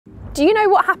Do you know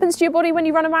what happens to your body when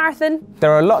you run a marathon?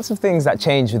 There are lots of things that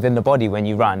change within the body when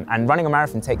you run, and running a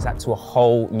marathon takes that to a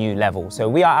whole new level. So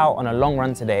we are out on a long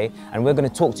run today, and we're going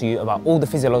to talk to you about all the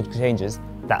physiological changes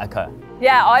that occur.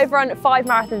 Yeah, I've run 5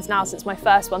 marathons now since my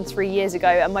first one 3 years ago,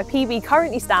 and my PB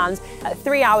currently stands at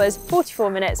 3 hours, 44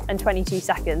 minutes and 22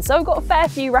 seconds. So I've got a fair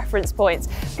few reference points.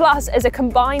 Plus, as a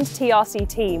combined TRC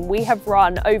team, we have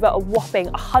run over a whopping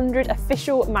 100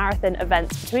 official marathon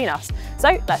events between us.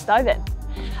 So let's dive in.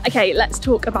 Okay, let's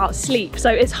talk about sleep. So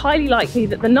it's highly likely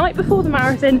that the night before the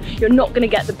marathon, you're not going to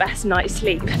get the best night's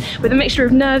sleep. With a mixture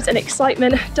of nerves and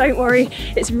excitement, don't worry,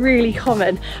 it's really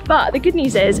common. But the good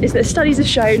news is that studies have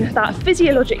shown that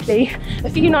physiologically, a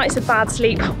few nights of bad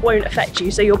sleep won't affect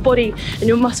you. So your body and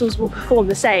your muscles will perform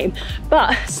the same.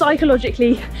 But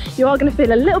psychologically, you are going to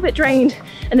feel a little bit drained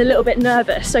and a little bit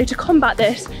nervous. So to combat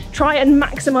this, try and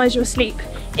maximize your sleep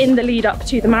in the lead up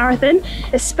to the marathon,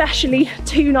 especially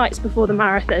 2 nights before the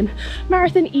marathon.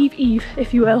 Marathon eve,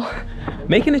 if you will.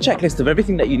 Making a checklist of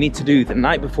everything that you need to do the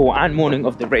night before and morning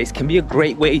of the race can be a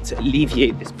great way to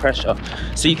alleviate this pressure,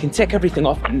 so you can tick everything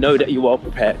off and know that you are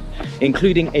prepared,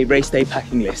 including a race day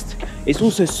packing list. It's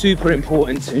also super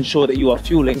important to ensure that you are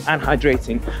fueling and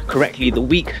hydrating correctly the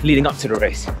week leading up to the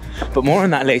race, but more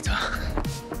on that later.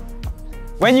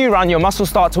 When you run, your muscles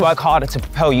start to work harder to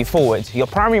propel you forward. Your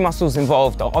primary muscles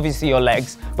involved are obviously your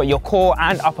legs, but your core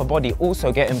and upper body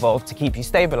also get involved to keep you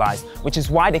stabilized, which is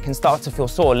why they can start to feel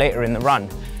sore later in the run.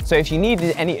 So if you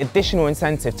needed any additional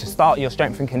incentive to start your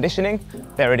strength and conditioning,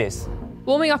 there it is.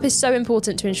 Warming up is so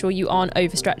important to ensure you aren't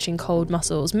overstretching cold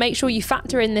muscles. Make sure you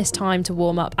factor in this time to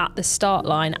warm up at the start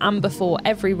line and before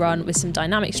every run with some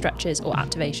dynamic stretches or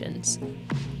activations.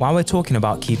 While we're talking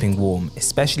about keeping warm,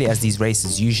 especially as these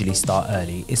races usually start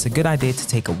early, it's a good idea to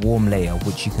take a warm layer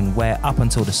which you can wear up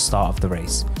until the start of the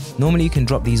race. Normally you can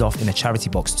drop these off in a charity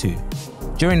box too.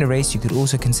 During the race, you could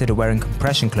also consider wearing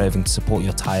compression clothing to support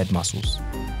your tired muscles.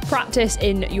 Practice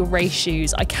in your race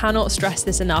shoes. I cannot stress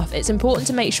this enough. It's important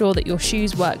to make sure that your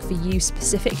shoes work for you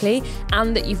specifically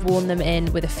and that you've worn them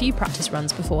in with a few practice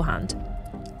runs beforehand.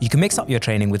 You can mix up your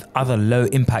training with other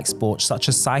low-impact sports such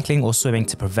as cycling or swimming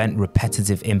to prevent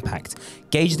repetitive impact.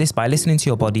 Gauge this by listening to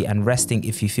your body and resting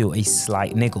if you feel a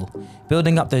slight niggle.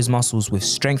 Building up those muscles with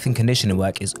strength and conditioning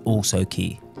work is also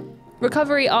key.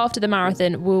 Recovery after the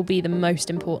marathon will be the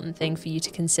most important thing for you to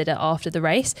consider after the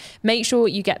race. Make sure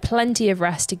you get plenty of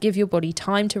rest to give your body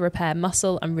time to repair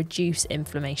muscle and reduce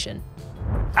inflammation.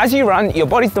 As you run, your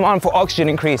body's demand for oxygen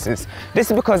increases. This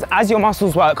is because as your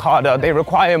muscles work harder, they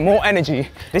require more energy.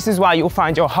 This is why you'll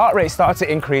find your heart rate start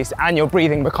to increase and your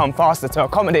breathing become faster to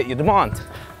accommodate your demand.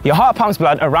 Your heart pumps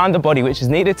blood around the body, which is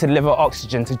needed to deliver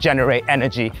oxygen to generate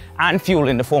energy and fuel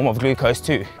in the form of glucose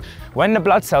too. When the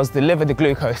blood cells deliver the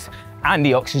glucose and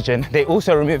the oxygen, they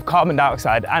also remove carbon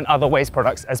dioxide and other waste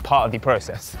products as part of the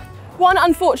process. One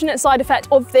unfortunate side effect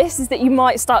of this is that you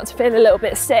might start to feel a little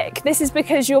bit sick. This is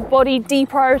because your body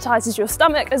deprioritizes your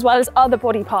stomach as well as other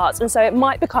body parts, and so it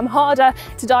might become harder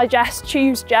to digest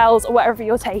tubes, gels, or whatever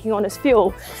you're taking on as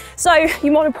fuel. So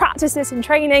you want to practice this in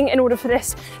training in order for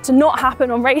this to not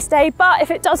happen on race day, but if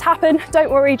it does happen,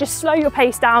 don't worry, just slow your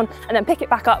pace down and then pick it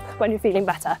back up when you're feeling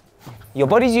better. Your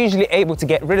body's usually able to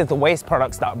get rid of the waste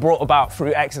products that are brought about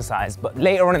through exercise, but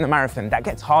later on in the marathon, that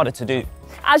gets harder to do.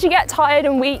 As you get tired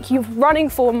and weak, your running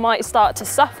form might start to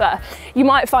suffer. You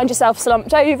might find yourself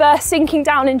slumped over, sinking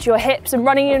down into your hips and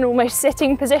running in an almost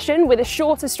sitting position with a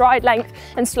shorter stride length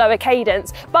and slower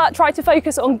cadence. But try to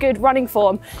focus on good running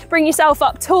form. Bring yourself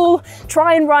up tall,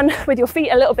 try and run with your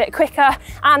feet a little bit quicker,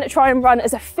 and try and run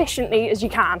as efficiently as you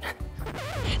can.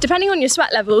 Depending on your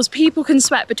sweat levels, people can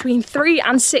sweat between 3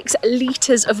 and 6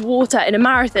 litres of water in a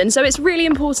marathon, so it's really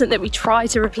important that we try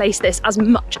to replace this as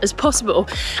much as possible.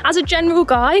 As a general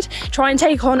guide, try and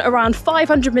take on around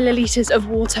 500 millilitres of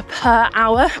water per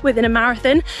hour within a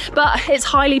marathon, but it's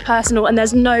highly personal and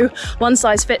there's no one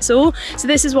size fits all, so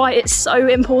this is why it's so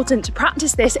important to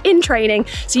practice this in training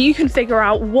so you can figure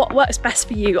out what works best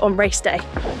for you on race day.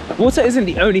 Water isn't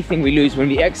the only thing we lose when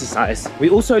we exercise. We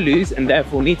also lose and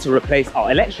therefore need to replace our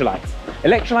electrolytes.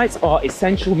 Electrolytes are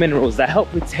essential minerals that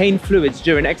help retain fluids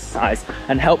during exercise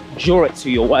and help draw it to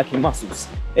your working muscles.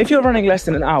 If you're running less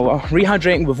than an hour,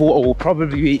 rehydrating with water will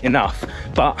probably be enough,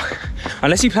 but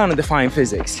unless you plan on defying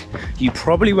physics, you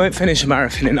probably won't finish a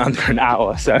marathon in under an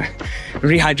hour, so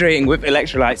rehydrating with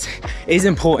electrolytes is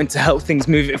important to help things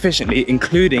move efficiently,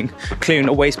 including clearing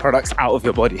the waste products out of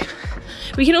your body.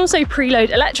 We can also preload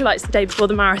electrolytes the day before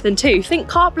the marathon too. Think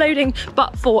carb loading,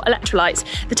 but for electrolytes.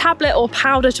 The tablet or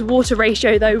powder to water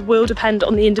ratio though will depend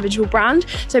on the individual brand,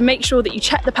 so make sure that you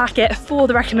check the packet for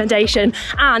the recommendation,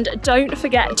 and don't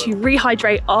forget to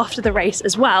rehydrate after the race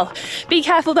as well. Be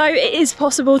careful though, it is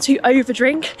possible to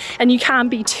overdrink and you can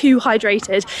be too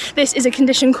hydrated. This is a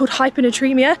condition called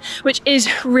hyponatremia, which is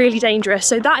really dangerous.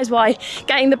 So that is why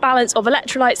getting the balance of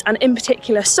electrolytes and in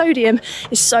particular sodium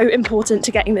is so important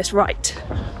to getting this right.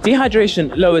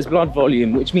 Dehydration lowers blood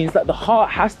volume, which means that the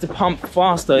heart has to pump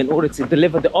faster in order to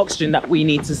deliver the oxygen that we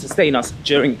need to sustain us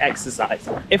during exercise.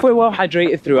 If we're well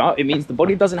hydrated throughout, it means the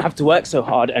body doesn't have to work so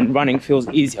hard and running feels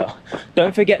easier.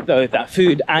 Don't forget though that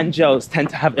food and gels tend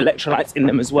to have electrolytes in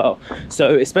them as well.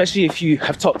 So especially if you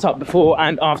have topped up before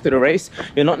and after the race,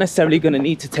 you're not necessarily going to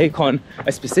need to take on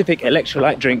a specific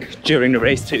electrolyte drink during the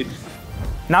race too.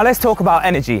 Now let's talk about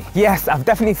energy. Yes, I've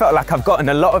definitely felt like I've gotten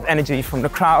a lot of energy from the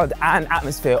crowd and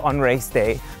atmosphere on race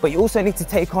day, but you also need to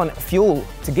take on fuel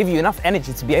to give you enough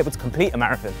energy to be able to complete a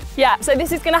marathon. Yeah, so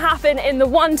this is going to happen in the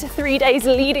 1 to 3 days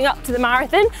leading up to the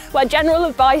marathon, where general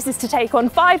advice is to take on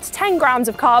 5 to 10 grams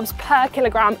of carbs per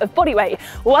kilogram of body weight.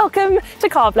 Welcome to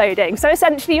carb loading. So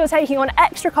essentially you're taking on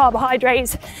extra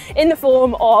carbohydrates in the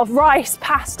form of rice,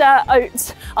 pasta,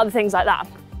 oats, other things like that.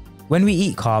 When we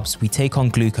eat carbs, we take on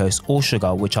glucose or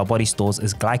sugar, which our body stores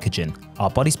as glycogen, our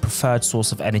body's preferred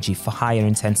source of energy for higher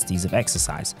intensities of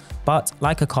exercise. But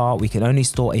like a car, we can only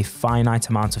store a finite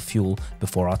amount of fuel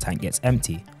before our tank gets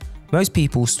empty. Most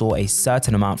people store a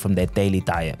certain amount from their daily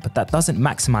diet, but that doesn't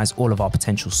maximize all of our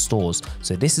potential stores.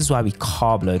 So this is why we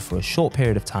carb load for a short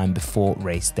period of time before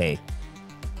race day.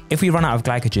 If we run out of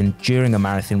glycogen during a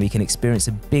marathon, we can experience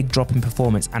a big drop in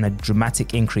performance and a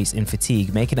dramatic increase in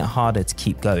fatigue, making it harder to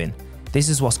keep going. This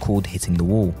is what's called hitting the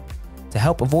wall. To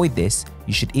help avoid this,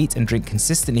 you should eat and drink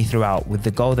consistently throughout, with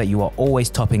the goal that you are always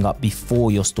topping up before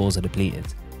your stores are depleted.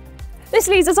 This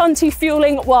leads us on to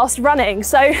fueling whilst running.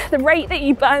 So the rate that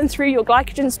you burn through your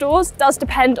glycogen stores does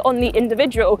depend on the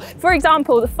individual. For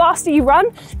example, the faster you run,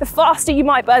 the faster you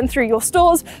might burn through your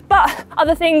stores, but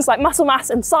other things like muscle mass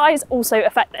and size also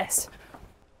affect this.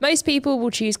 Most people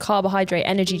will choose carbohydrate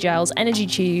energy gels, energy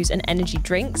chews and energy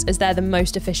drinks as they're the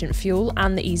most efficient fuel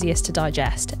and the easiest to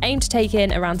digest. Aim to take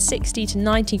in around 60 to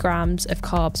 90 grams of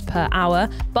carbs per hour,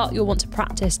 but you'll want to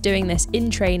practice doing this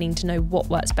in training to know what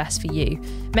works best for you.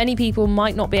 Many people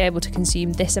might not be able to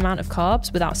consume this amount of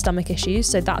carbs without stomach issues,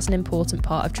 so that's an important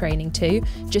part of training too,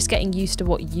 just getting used to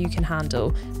what you can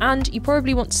handle. And you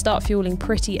probably want to start fueling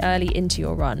pretty early into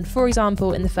your run, for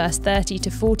example in the first 30 to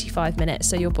 45 minutes,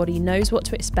 so your body knows what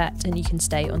to expect and you can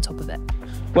stay on top of it.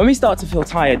 When we start to feel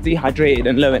tired, dehydrated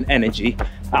and low in energy,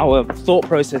 our thought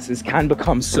processes can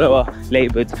become slower,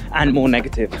 laboured and more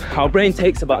negative. Our brain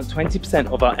takes about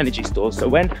 20% of our energy stores, so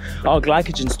when our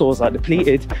glycogen stores are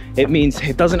depleted, it means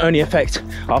it doesn't only affect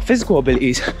our physical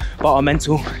abilities, but our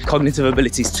mental, cognitive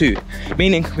abilities too.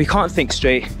 Meaning we can't think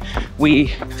straight, we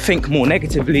think more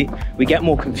negatively, we get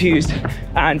more confused,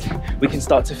 and we can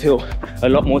start to feel a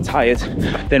lot more tired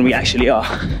than we actually are.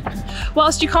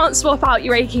 Whilst you can't swap out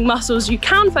your aching muscles, you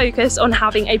can focus on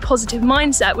having a positive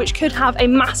mindset, which could have a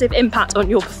massive impact on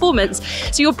your performance.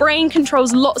 So your brain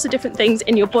controls lots of different things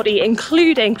in your body,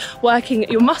 including working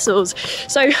your muscles.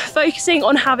 So focusing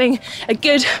on having a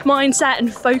good mindset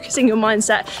and focusing your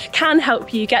mindset can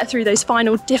help you get through those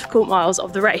final difficult miles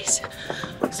of the race.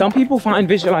 Some people find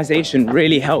visualization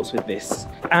really helps with this.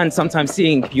 And sometimes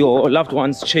seeing your loved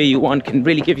ones cheer you on can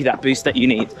really give you that boost that you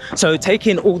need. So take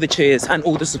in all the cheers and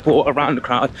all the support around the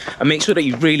crowd and make sure that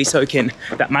you really soak in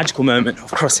that magical moment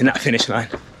of crossing that finish line.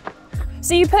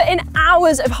 So you put in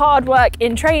hours of hard work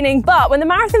in training, but when the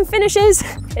marathon finishes,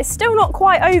 it's still not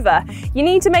quite over. You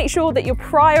need to make sure that you're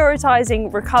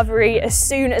prioritizing recovery as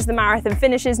soon as the marathon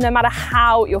finishes, no matter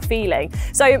how you're feeling.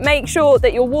 So make sure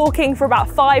that you're walking for about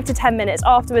 5 to 10 minutes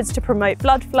afterwards to promote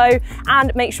blood flow,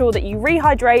 and make sure that you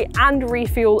rehydrate and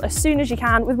refuel as soon as you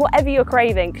can with whatever you're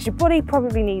craving, because your body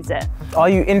probably needs it. Are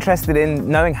you interested in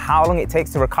knowing how long it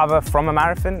takes to recover from a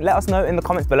marathon? Let us know in the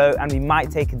comments below and we might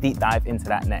take a deep dive into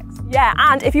that next. Yeah,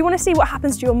 and if you want to see what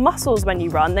happens to your muscles when you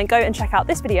run, then go and check out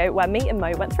this video where me and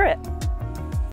Mo went through it.